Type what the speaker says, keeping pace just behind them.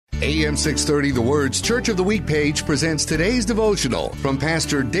AM 630 The Word's Church of the Week page presents today's devotional from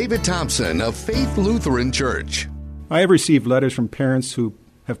Pastor David Thompson of Faith Lutheran Church. I have received letters from parents who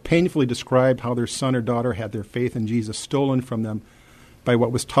have painfully described how their son or daughter had their faith in Jesus stolen from them by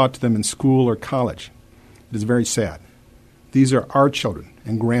what was taught to them in school or college. It is very sad. These are our children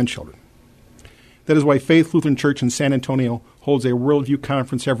and grandchildren. That is why Faith Lutheran Church in San Antonio holds a worldview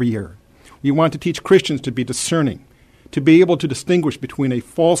conference every year. We want to teach Christians to be discerning, to be able to distinguish between a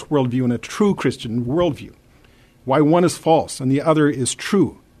false worldview and a true Christian worldview, why one is false and the other is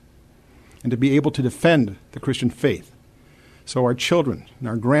true, and to be able to defend the Christian faith so our children and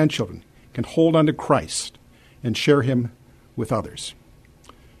our grandchildren can hold on to Christ and share him with others.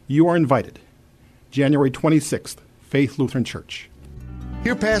 You are invited. January 26th, Faith Lutheran Church.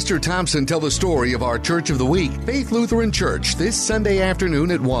 Hear Pastor Thompson tell the story of our Church of the Week, Faith Lutheran Church, this Sunday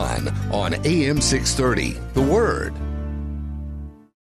afternoon at 1 on AM 630. The Word.